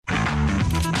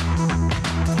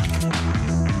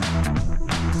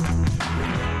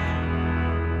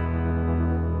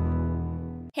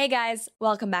Hey guys,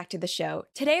 welcome back to the show.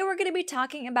 Today we're going to be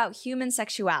talking about human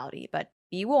sexuality, but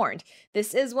be warned,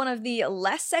 this is one of the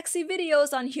less sexy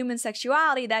videos on human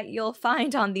sexuality that you'll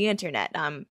find on the internet.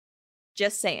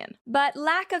 Just saying. But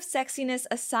lack of sexiness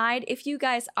aside, if you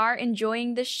guys are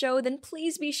enjoying this show, then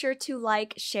please be sure to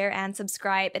like, share, and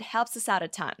subscribe. It helps us out a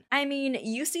ton. I mean,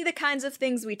 you see the kinds of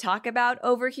things we talk about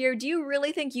over here. Do you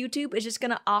really think YouTube is just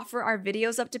gonna offer our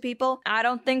videos up to people? I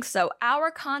don't think so. Our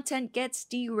content gets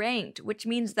deranked, which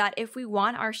means that if we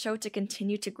want our show to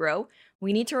continue to grow,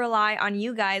 we need to rely on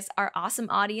you guys, our awesome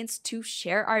audience, to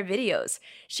share our videos.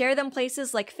 Share them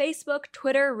places like Facebook,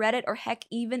 Twitter, Reddit, or heck,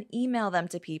 even email them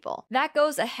to people. That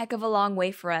goes a heck of a long way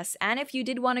for us, and if you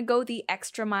did want to go the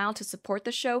extra mile to support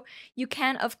the show, you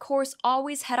can, of course,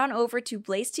 always head on over to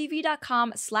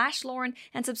blazetv.com/Lauren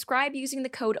and subscribe using the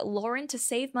code Lauren to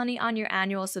save money on your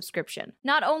annual subscription.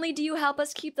 Not only do you help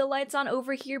us keep the lights on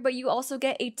over here, but you also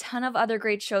get a ton of other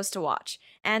great shows to watch.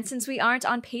 And since we aren't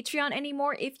on Patreon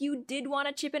anymore, if you did want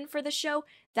to chip in for the show,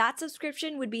 that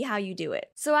subscription would be how you do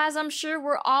it. So as I'm sure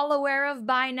we're all aware of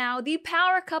by now, the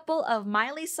power couple of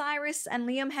Miley Cyrus and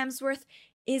Liam Hemsworth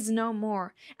is no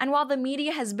more. And while the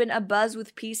media has been abuzz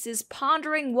with pieces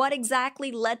pondering what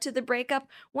exactly led to the breakup,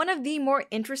 one of the more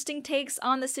interesting takes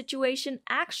on the situation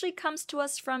actually comes to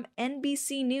us from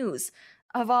NBC News.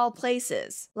 Of all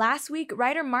places. Last week,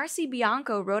 writer Marcy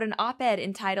Bianco wrote an op-ed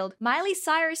entitled, "Miley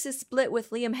Cyrus's split with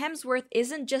Liam Hemsworth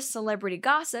isn't just celebrity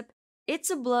gossip, it's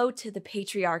a blow to the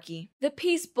patriarchy." The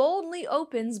piece boldly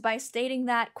opens by stating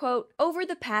that, quote, "Over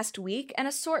the past week, an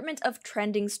assortment of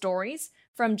trending stories,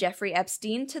 from Jeffrey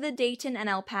Epstein to the Dayton and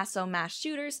El Paso mass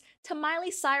shooters, to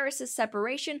Miley Cyrus's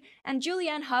separation and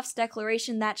Julianne Hough's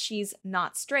declaration that she's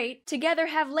not straight, together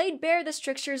have laid bare the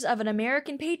strictures of an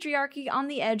American patriarchy on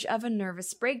the edge of a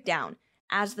nervous breakdown.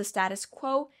 As the status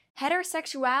quo,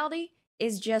 heterosexuality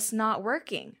is just not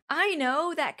working." I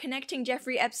know that connecting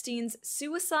Jeffrey Epstein's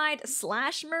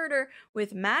suicide/murder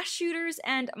with mass shooters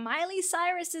and Miley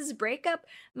Cyrus's breakup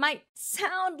might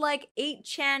sound like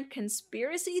 8chan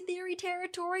conspiracy theory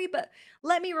territory, but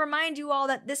let me remind you all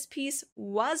that this piece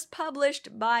was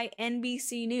published by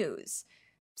NBC News.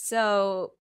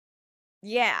 So,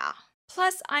 yeah.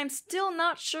 Plus, I'm still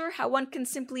not sure how one can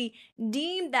simply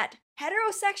deem that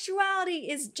heterosexuality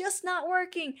is just not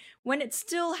working when it's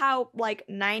still how,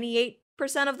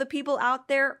 98% of the people out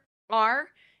there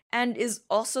are, and is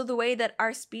also the way that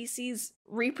our species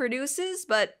reproduces,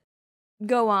 but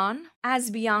go on. As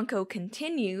Bianco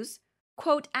continues,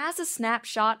 quote, "As a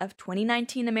snapshot of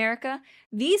 2019 America,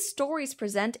 these stories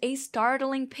present a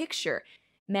startling picture.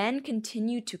 Men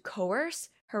continue to coerce,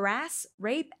 harass,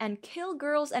 rape, and kill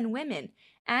girls and women,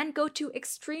 and go to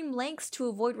extreme lengths to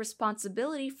avoid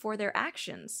responsibility for their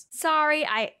actions." Sorry,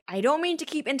 I don't mean to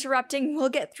keep interrupting. We'll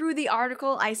get through the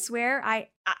article, I swear. I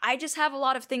just have a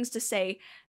lot of things to say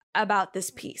about this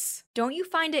piece. Don't you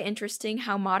find it interesting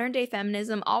how modern-day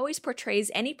feminism always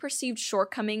portrays any perceived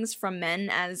shortcomings from men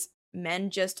as men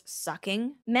just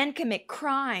sucking? Men commit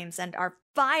crimes and are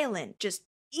violent, just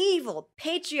evil,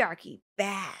 patriarchy,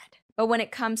 bad. But when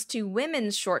it comes to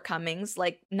women's shortcomings,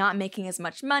 like not making as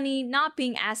much money, not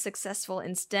being as successful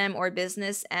in STEM or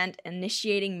business, and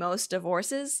initiating most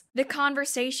divorces, the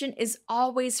conversation is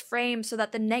always framed so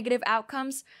that the negative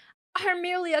outcomes are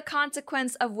merely a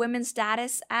consequence of women's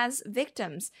status as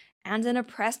victims and an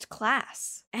oppressed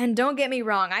class. And don't get me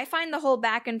wrong, I find the whole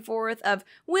back and forth of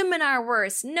women are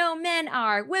worse, no men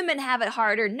are, women have it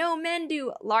harder, no men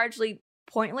do, largely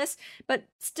pointless, but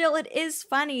still it is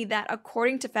funny that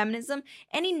according to feminism,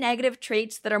 any negative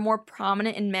traits that are more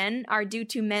prominent in men are due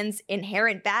to men's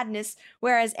inherent badness,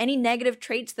 whereas any negative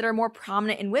traits that are more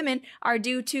prominent in women are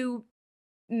due to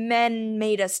men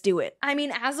made us do it. I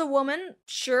mean, as a woman,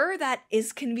 sure, that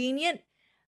is convenient,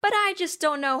 but I just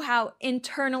don't know how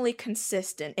internally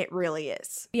consistent it really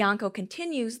is. Bianco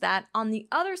continues that, on the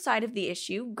other side of the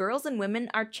issue, girls and women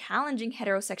are challenging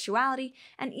heterosexuality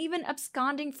and even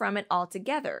absconding from it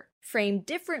altogether. Framed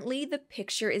differently, the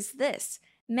picture is this: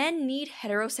 men need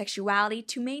heterosexuality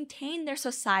to maintain their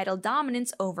societal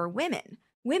dominance over women.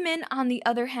 Women, on the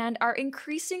other hand, are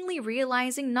increasingly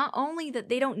realizing not only that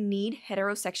they don't need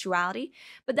heterosexuality,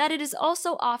 but that it is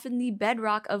also often the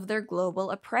bedrock of their global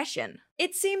oppression.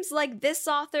 It seems like this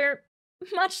author,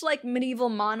 much like medieval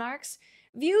monarchs,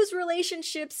 views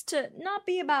relationships to not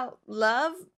be about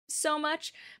love so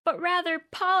much, but rather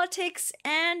politics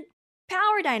and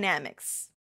power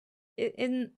dynamics.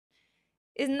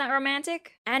 Isn't that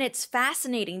romantic? And it's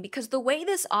fascinating because the way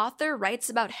this author writes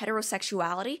about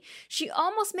heterosexuality, she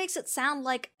almost makes it sound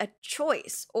like a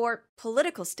choice or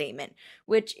political statement,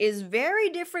 which is very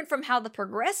different from how the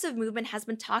progressive movement has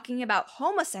been talking about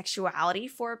homosexuality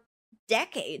for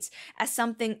decades as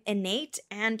something innate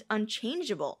and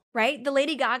unchangeable, right? The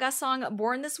Lady Gaga song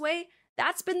Born This Way,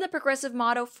 that's been the progressive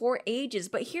motto for ages,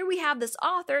 but here we have this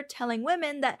author telling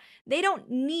women that they don't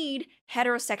need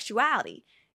heterosexuality.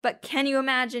 But can you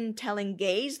imagine telling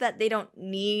gays that they don't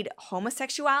need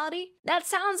homosexuality? That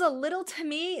sounds a little to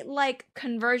me like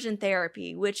conversion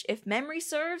therapy, which, if memory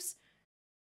serves,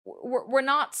 we're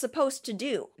not supposed to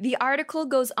do. The article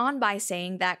goes on by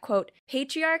saying that, quote,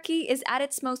 patriarchy is at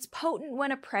its most potent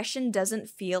when oppression doesn't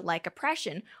feel like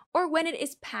oppression, or when it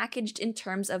is packaged in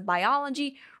terms of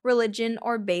biology, religion,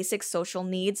 or basic social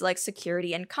needs like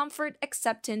security and comfort,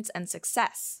 acceptance, and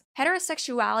success.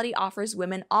 Heterosexuality offers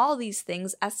women all these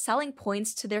things as selling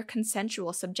points to their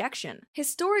consensual subjection.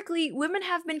 Historically, women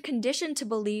have been conditioned to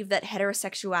believe that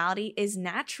heterosexuality is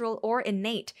natural or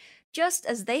innate, just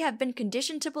as they have been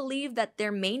conditioned to believe that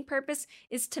their main purpose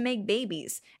is to make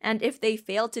babies, and if they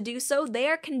fail to do so, they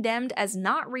are condemned as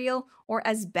not real or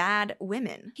as bad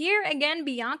women. Here again,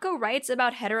 Bianco writes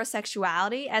about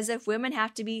heterosexuality as if women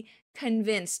have to be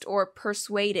convinced or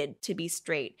persuaded to be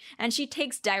straight, and she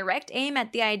takes direct aim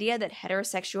at the idea that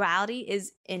heterosexuality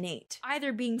is innate.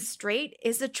 Either being straight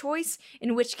is a choice,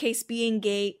 in which case being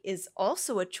gay is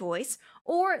also a choice,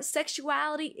 or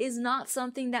sexuality is not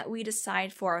something that we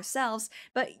decide for ourselves,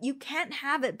 but you can't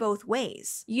have it both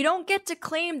ways. You don't get to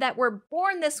claim that we're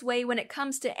born this way when it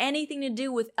comes to anything to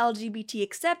do with LGBT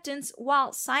acceptance,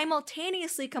 while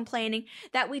simultaneously complaining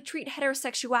that we treat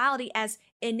heterosexuality as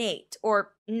innate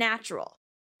or natural.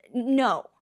 No,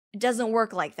 it doesn't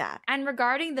work like that. And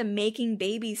regarding the making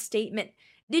babies statement,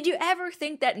 did you ever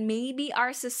think that maybe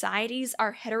our societies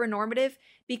are heteronormative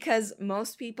because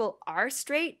most people are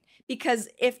straight? Because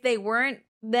if they weren't,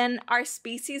 then our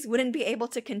species wouldn't be able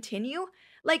to continue?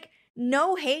 Like,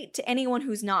 no hate to anyone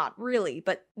who's not, really,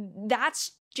 but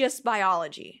that's just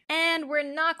biology. And we're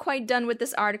not quite done with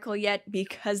this article yet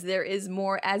because there is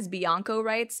more, as Bianco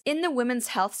writes. In the Women's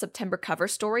Health September cover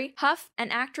story, Huff, an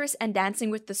actress and Dancing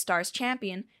with the Stars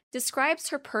champion, describes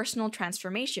her personal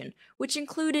transformation, which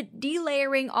included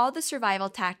delayering all the survival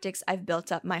tactics I've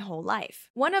built up my whole life.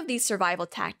 One of these survival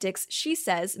tactics, she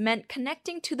says, meant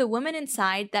connecting to the woman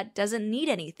inside that doesn't need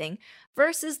anything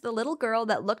versus the little girl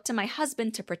that looked to my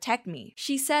husband to protect me.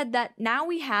 She said that now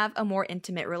we have a more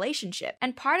intimate relationship,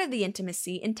 and part of the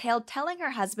intimacy entailed telling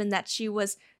her husband that she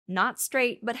was not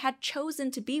straight, but had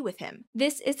chosen to be with him.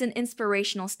 This is an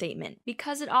inspirational statement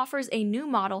because it offers a new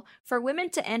model for women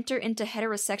to enter into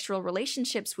heterosexual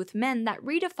relationships with men that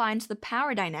redefines the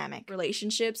power dynamic.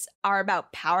 Relationships are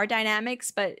about power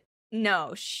dynamics, but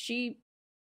no, she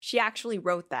actually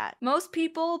wrote that. Most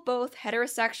people, both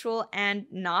heterosexual and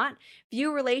not,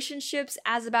 view relationships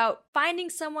as about finding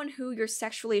someone who you're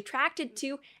sexually attracted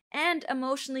to and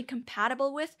emotionally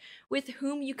compatible with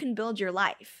whom you can build your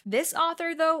life. This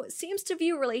author, though, seems to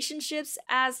view relationships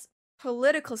as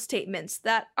political statements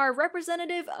that are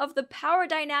representative of the power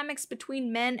dynamics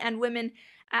between men and women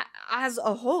as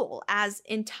a whole, as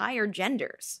entire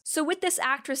genders. So with this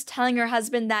actress telling her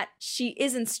husband that she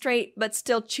isn't straight but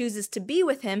still chooses to be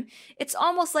with him, it's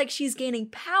almost like she's gaining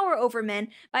power over men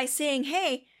by saying,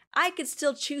 hey, I could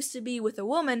still choose to be with a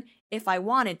woman if I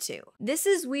wanted to. This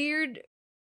is weird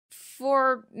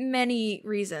for many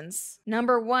reasons.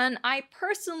 Number one, I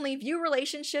personally view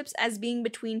relationships as being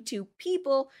between two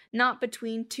people, not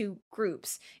between two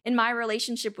groups. In my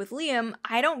relationship with Liam,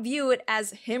 I don't view it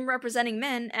as him representing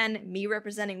men and me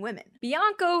representing women.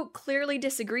 Bianco clearly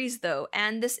disagrees though,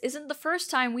 and this isn't the first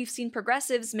time we've seen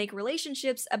progressives make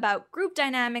relationships about group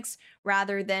dynamics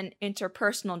rather than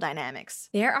interpersonal dynamics.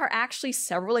 There are actually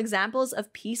several examples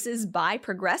of pieces by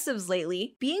progressives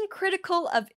lately being critical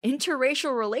of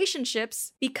interracial relationships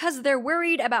because they're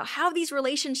worried about how these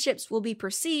relationships will be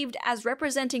perceived as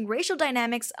representing racial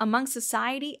dynamics among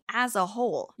society as a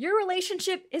whole. Your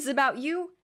relationship is about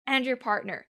you and your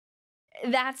partner.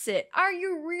 That's it. Are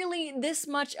you really this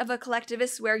much of a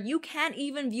collectivist where you can't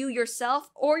even view yourself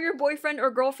or your boyfriend or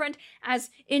girlfriend as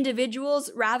individuals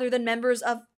rather than members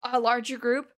of a larger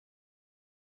group?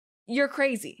 You're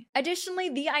crazy. Additionally,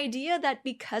 the idea that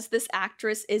because this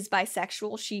actress is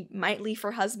bisexual, she might leave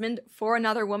her husband for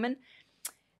another woman,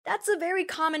 that's a very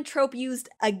common trope used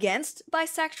against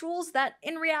bisexuals that,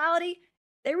 in reality,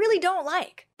 they really don't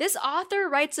like. This author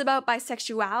writes about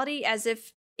bisexuality as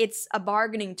if it's a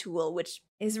bargaining tool, which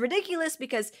is ridiculous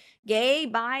because gay,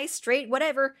 bi, straight,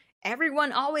 whatever,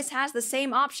 everyone always has the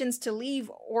same options to leave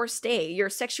or stay. Your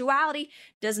sexuality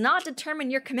does not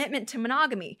determine your commitment to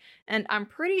monogamy, and I'm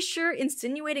pretty sure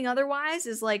insinuating otherwise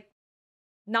is, like,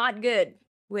 not good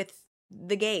with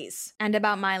the gays. And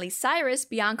about Miley Cyrus,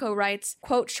 Bianco writes,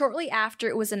 quote, shortly after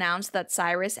it was announced that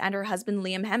Cyrus and her husband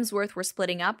Liam Hemsworth were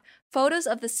splitting up, Photos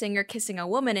of the singer kissing a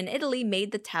woman in Italy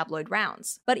made the tabloid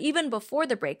rounds. But even before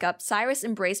the breakup, Cyrus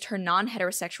embraced her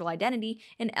non-heterosexual identity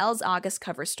in Elle's August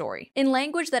cover story. In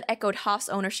language that echoed Hoff's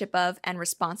ownership of and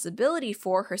responsibility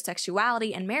for her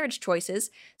sexuality and marriage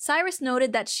choices, Cyrus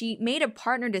noted that she made a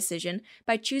partner decision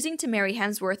by choosing to marry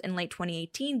Hemsworth in late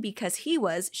 2018 because he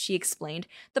was, she explained,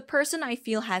 the person I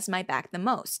feel has my back the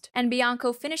most. And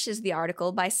Bianco finishes the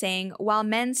article by saying, while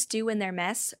men stew in their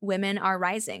mess, women are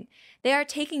rising. They are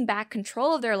taking back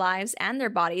control of their lives and their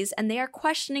bodies, and they are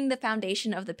questioning the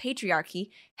foundation of the patriarchy,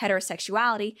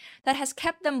 heterosexuality, that has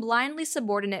kept them blindly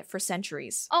subordinate for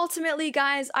centuries. Ultimately,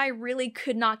 guys, I really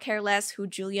could not care less who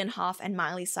Julian Hough and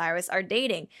Miley Cyrus are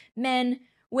dating. Men,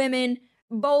 women,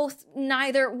 both,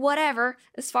 neither, whatever.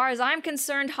 As far as I'm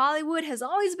concerned, Hollywood has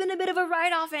always been a bit of a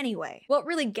write-off anyway. What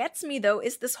really gets me, though,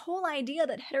 is this whole idea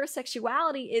that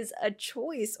heterosexuality is a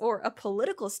choice or a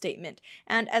political statement.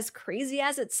 And as crazy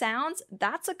as it sounds,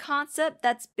 that's a concept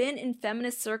that's been in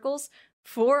feminist circles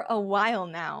for a while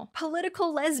now.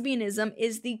 Political lesbianism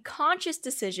is the conscious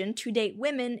decision to date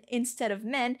women instead of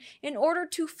men in order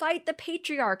to fight the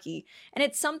patriarchy, and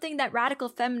it's something that radical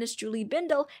feminist Julie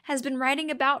Bindel has been writing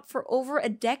about for over a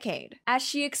decade. As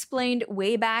she explained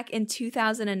way back in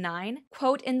 2009,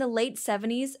 quote, in the late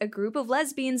 70s, a group of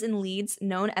lesbians in Leeds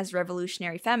known as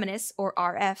Revolutionary Feminists, or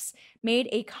RFs, made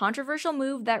a controversial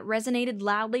move that resonated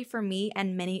loudly for me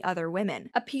and many other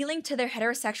women. Appealing to their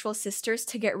heterosexual sisters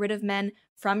to get rid of men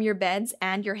from your beds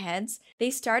and your heads, they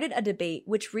started a debate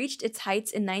which reached its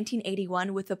heights in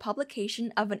 1981 with the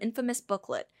publication of an infamous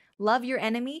booklet, Love Your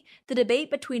Enemy, the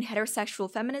debate between heterosexual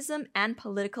feminism and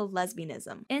political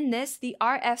lesbianism. In this, the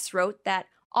RFs wrote that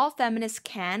all feminists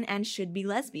can and should be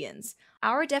lesbians.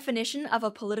 Our definition of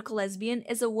a political lesbian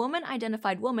is a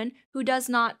woman-identified woman who does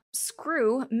not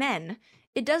screw men.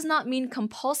 It does not mean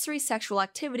compulsory sexual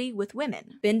activity with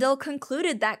women. Bindel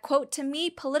concluded that, quote, to me,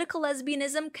 political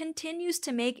lesbianism continues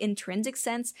to make intrinsic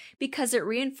sense because it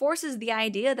reinforces the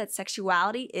idea that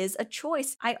sexuality is a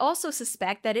choice. I also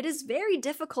suspect that it is very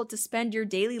difficult to spend your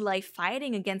daily life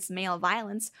fighting against male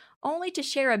violence only to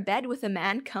share a bed with a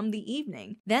man come the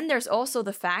evening. Then there's also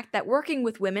the fact that working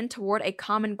with women toward a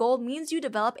common goal means you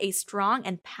develop a strong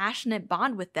and passionate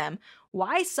bond with them.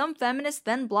 Why some feminists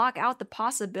then block out the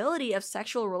possibility of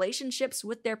sexual relationships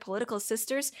with their political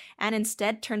sisters and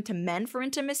instead turn to men for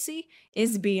intimacy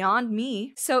is beyond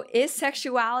me. So is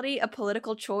sexuality a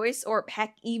political choice, or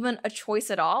heck, even a choice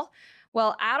at all?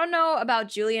 Well, I don't know about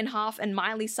Julian Hough and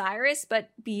Miley Cyrus, but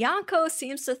Bianco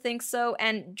seems to think so,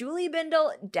 and Julie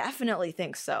Bindel definitely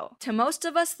thinks so. To most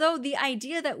of us, though, the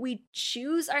idea that we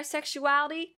choose our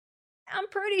sexuality, I'm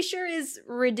pretty sure is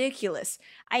ridiculous.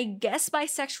 I guess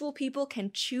bisexual people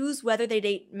can choose whether they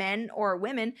date men or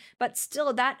women, but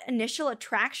still, that initial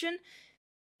attraction,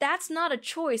 that's not a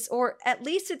choice, or at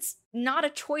least it's not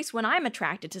a choice when I'm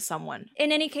attracted to someone.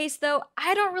 In any case, though,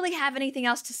 I don't really have anything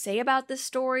else to say about this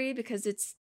story because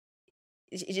it's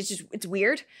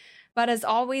weird. But as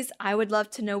always, I would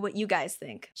love to know what you guys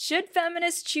think. Should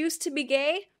feminists choose to be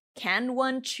gay? Can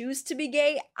one choose to be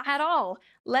gay at all?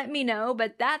 Let me know,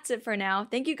 but that's it for now.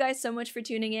 Thank you guys so much for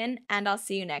tuning in, and I'll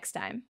see you next time.